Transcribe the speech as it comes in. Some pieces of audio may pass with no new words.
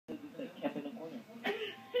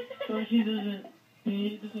George, he doesn't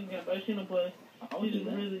camp. I've seen him play. He's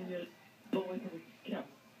really good. Don't wait till we get out.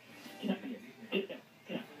 Get out of here. Get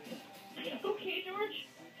out. Okay, George.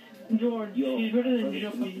 George, Yo, he's better than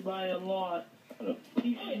Joey by a lot.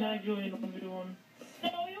 He's Oh, yeah. not Joey in 1v1. No, he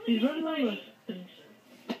only He's beat better me than by those things.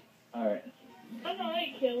 Alright. I don't know,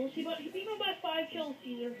 8 kills. He beat me by 5 kills,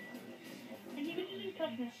 Caesar. And he was using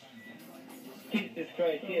toughness. Jesus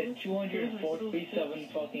Christ, he had 247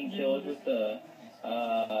 fucking kills with the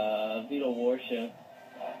Vito Warship.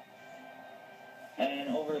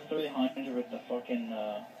 And over 300 with the fucking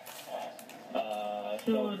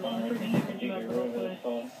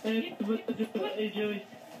Hey, Joey,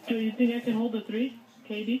 you think I can hold the 3?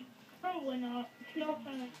 KD? Probably not. No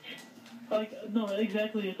offense. Like, no,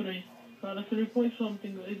 exactly a 3. Not a 3 point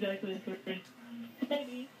something, but exactly a 3.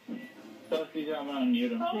 Maybe. So Caesar, I'm gonna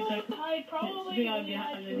unmute him. Probably only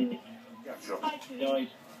had 2. Joey,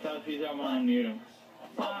 tell Caesar I'm gonna unmute him.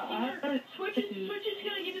 Twitch is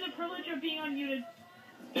gonna give you the privilege of being unmuted.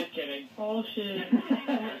 Just kidding. Oh shit.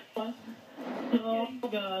 Oh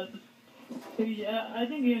god. I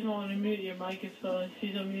think he's going to mute your mic if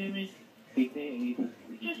he's unmuted me. He said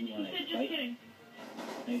just kidding.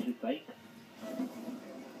 He's just like.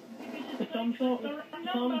 Tom, I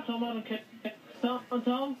don't care.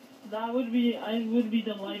 Tom, I would be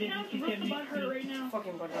delighted if you can mute me. Right now.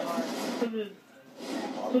 Fucking butterheart.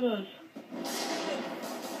 For those.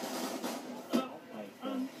 I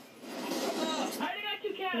already got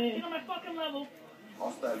 2 caps. Get on my fucking level.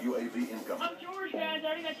 Hostile UAV incoming. I'm George, guys. I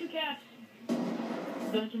already got 2 caps.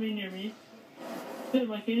 Don't you mean near me? Dude,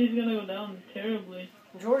 my KD's gonna go down terribly.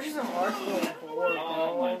 George is a hardcore.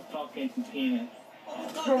 Oh, my fucking penis.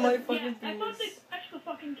 Oh, my fucking I thought penis. they patched the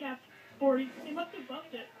fucking cap 40. They must have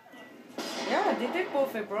buffed it. Yeah, they did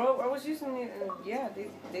buff it, bro. I was using it, and yeah, they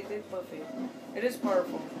did buff it. It is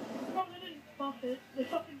powerful. No, they didn't buff it. They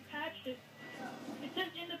fucking patched it. It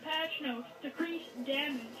says in the patch notes, decrease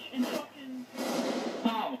damage and fucking...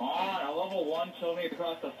 Come on, a level 1 killed me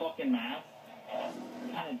across the fucking map.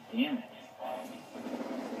 God damn it.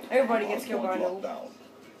 Everybody gets killed by a noob.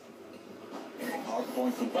 I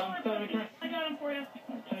got him for you.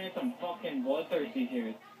 I'm telling you some fucking bloodthirsty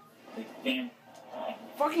here. Like, damn.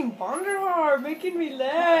 Fucking Bonderheart, making me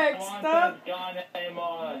lag. Stop.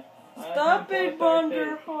 Stop it,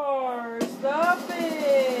 Bonderheart. Stop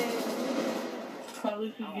it.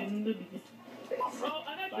 Carlos is getting the beat. Oh, I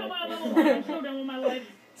got killed by a level 1. I'm so done with my life.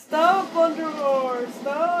 Stop, Bonderheart.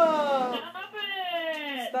 Stop. Stop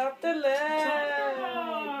it! Stop the lag.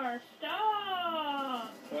 Bonderheart,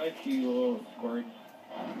 stop! Fuck you, little squirt.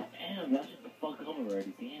 Damn, that's just the fuck up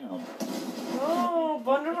already. Damn. No,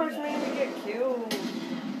 Bonderheart's making me get killed.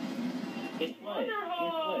 Guess what?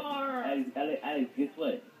 Bonderheart! Alex, guess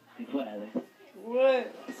what? Guess what, Alex? What?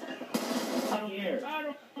 I don't care. I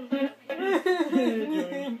don't...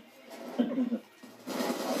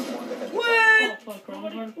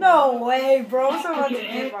 What? No way, bro. I'm about to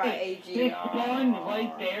get my A.G.R. They spawned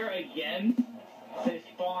right there again. They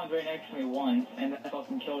spawned right next to me once, and I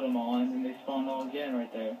fucking killed them all, and then they spawned all again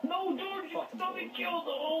right there. No, George, you got me killed.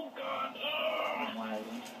 Oh, God.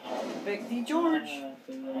 Big D George.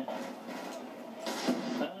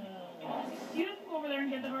 You just go over there and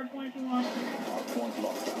get the hard point if you want.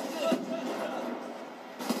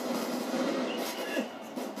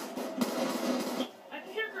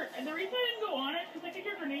 The reason I didn't go on it is because I could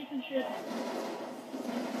hear grenades and shit.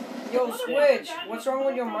 Yo, Switch, what's wrong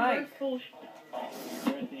with your mic?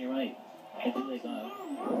 Everything you're right. I feel like, I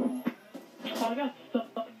got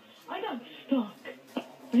stuck.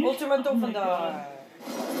 Ultimate vandaag.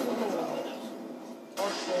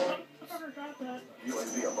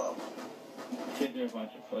 UAV above. Kids are a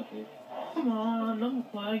bunch of pussies. Come on, I'm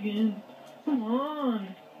lagging. Come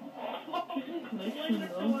on. Connection,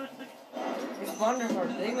 though. It's Bonderheart.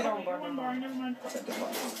 Blame it on One bar, Bonderheart. never mind.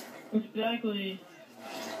 Exactly.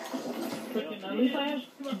 Freaking, at least I have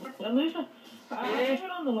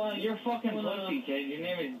it on the line. You're fucking pussy, kid. Your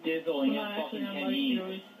name is Dizzle and you have fucking 10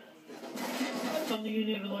 E's. That's something you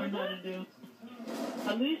need to learn how to do.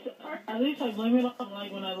 At least I blame it on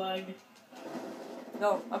like when I lag.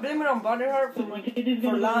 No, I blame it on Bonderheart So my kid is for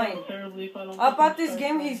gonna lying. go terribly if I don't. About this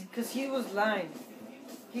game, because he was lying.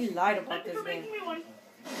 He lied about Thank you this for making game. me one.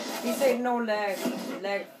 He said no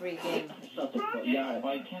lag-free game. Shut the fuck. Yeah.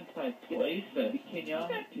 Why can't I place it? Can y'all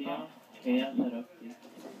set up, please?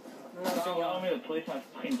 No, Stop so allowing me to place my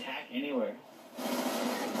fucking tack anywhere.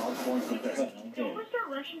 Don't start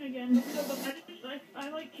rushing again. I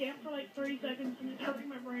like camp for like 30 seconds and it's hurting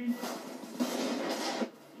my brain.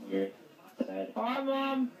 Weird. Hi,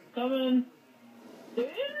 Mom. Coming.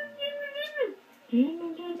 Hey,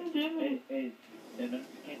 Jenna,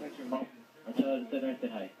 can't I text your mom. Or tell her to sit there and say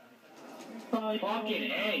hi.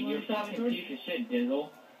 Fucking A, you're a fucking piece of shit, Dizzle.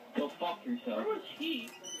 Go fuck yourself. Where was he?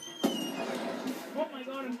 Oh my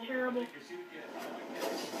god, I'm terrible.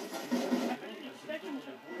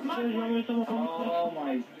 Oh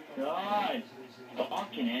my god.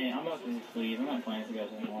 Fucking A, I'm about to just leave. I'm not playing with you guys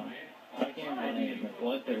anymore. I can't even get my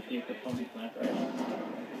blood there to see if the fucking sniper right now.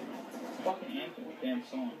 Fucking answer the damn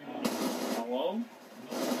phone. Hello?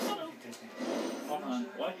 Hello. Hold on.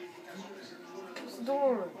 What? Close the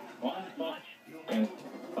door. What? Fuck.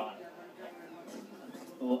 Bye.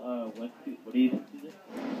 Well, what do you think is it?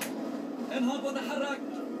 انهض وتحرك.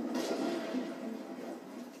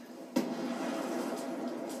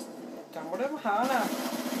 تعمل ايه محاولة؟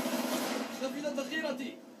 سفينة الذخيرة.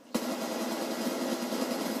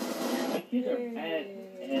 My kids are mad,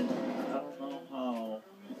 and I don't know how.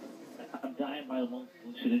 I'm dying by long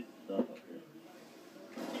bullshit stuff up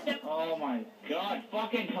here. Oh my god.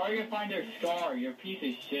 Fucking target finder scar. You're a piece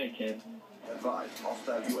of shit, kid. Advise,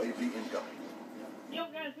 hostile UAV incoming. Yo,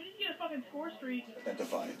 guys, we need to get a fucking score streak.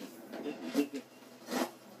 Identified.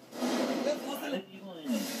 Unless you want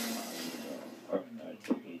to. Or,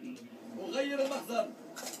 KD. أغير المخزن.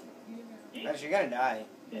 Actually, you're gonna die.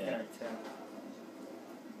 Yeah. Yeah.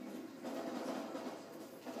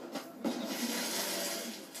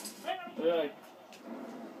 Really?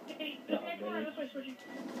 Hey, this guy come around this way, switching.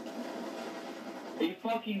 Are you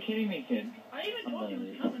fucking kidding me, kid? I even told you he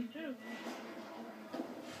was coming, too.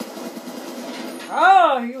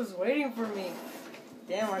 Oh, he was waiting for me.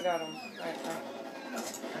 Damn, I got him.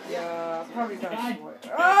 Yeah, probably got God. him.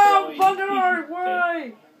 Oh, fucking hard,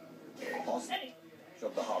 why? Hostile. Hey,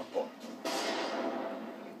 Shove the hard point.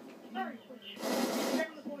 sorry, switch. Check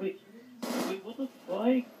on the point. Wait, what the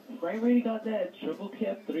fuck? Right where you got that triple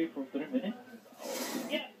cap 3 for 3 minutes?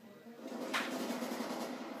 Yeah.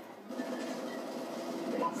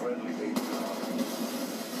 Friendly AGR.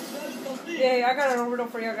 Hey, I got an orbital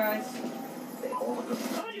for you guys. Orbital.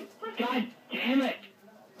 Somebody, God damn it!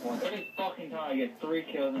 Every fucking time I get 3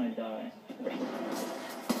 kills and I die.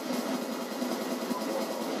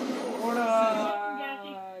 What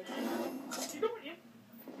you going in?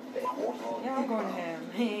 Yeah, I'm going ham.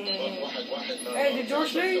 Hey, did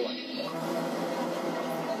George leave?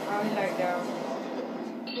 Oh, he lagged out.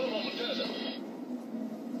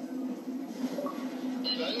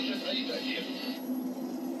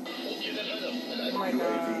 Oh my god.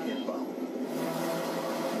 UAV inbound.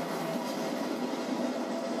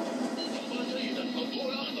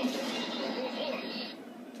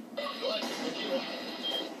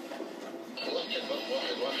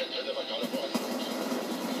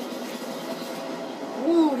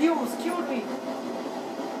 Ooh, he almost killed me.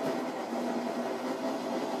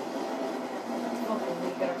 Fucking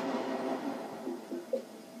nigga.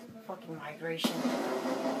 Fucking migration.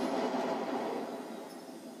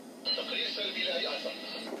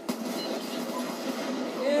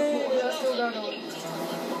 Yeah, I still got him.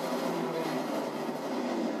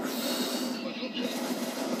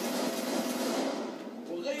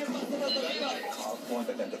 أغير مخزن الذخيرة. Hard point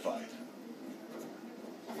identified.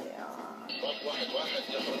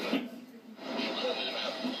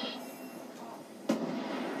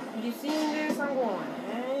 You seeing this? I'm going,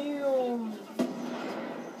 damn.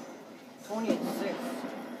 20 and 6.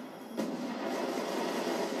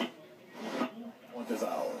 Point is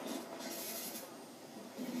ours.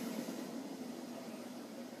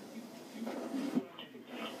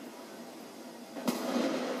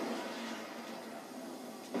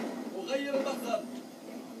 أغير المخزن.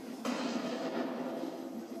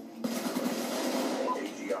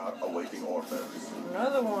 A.G.R. awaiting orders.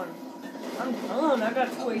 Another one. I'm done. I got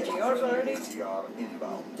 2 A.G.Rs already. A.G.R.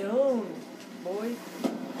 inbound. Done, boy.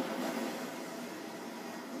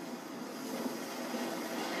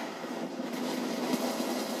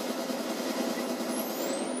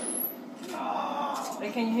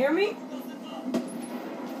 Hey, can you hear me?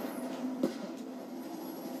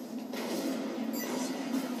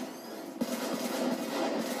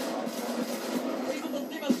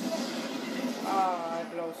 Ah, I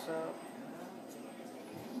blows up.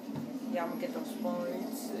 Yeah, I'm gonna get those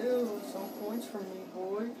points. Ew, some points for me,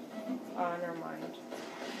 boy. Ah, never mind.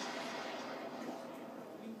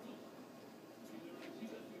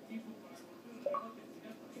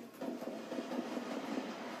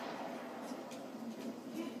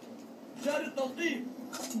 جاري التلطيف.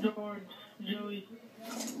 George, Joey.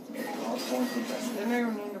 Hard point contested. They're not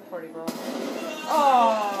even in the party, bro.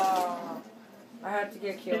 Oh, I had to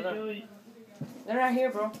get Hey, killed. Joey. They're not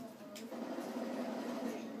here, bro.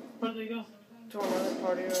 Where'd they go? To another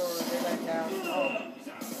party or they're back down. Oh.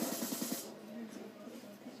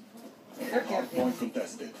 They're camping. Hardpoint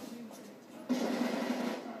contested.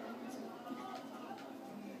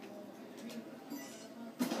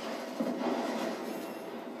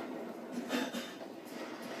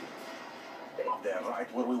 They're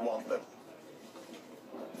right where we want them.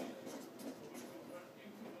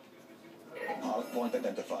 Hardpoint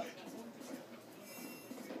identified.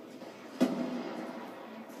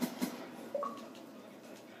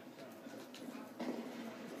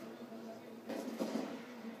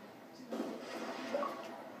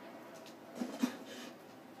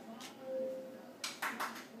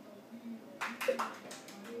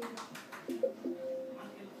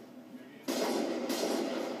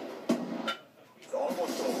 It's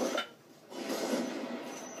almost over.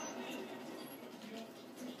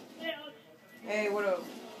 Hey, Alex. Hey, what up?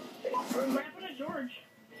 Friendly What happened to George?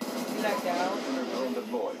 You like down? drone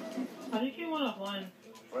deployed. I think he went offline.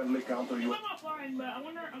 Friendly counter He you. went offline, but I'm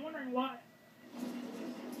wondering why.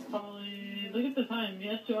 Probably, look at the time. He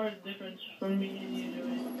has 2 hours difference from me and you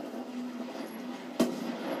doing.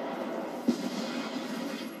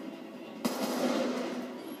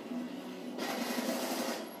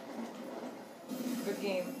 Good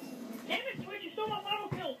game. Damn it, Twitch, you stole my model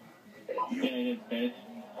kill. Yeah, it is best.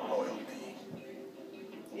 Loyalty.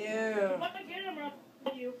 Yeah. Let me get him, or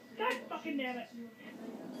you. God fucking damn it.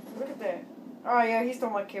 Look at that. Oh yeah, he stole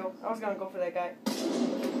my kill. I was gonna go for that guy.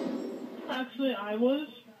 Actually, I was.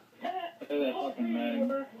 Look at that fucking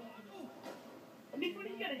mag. Before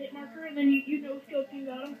you got a hit marker and then you know skill 2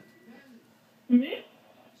 got him. Me?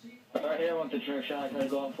 Right here, I want the trick shot I tried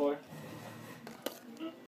going for.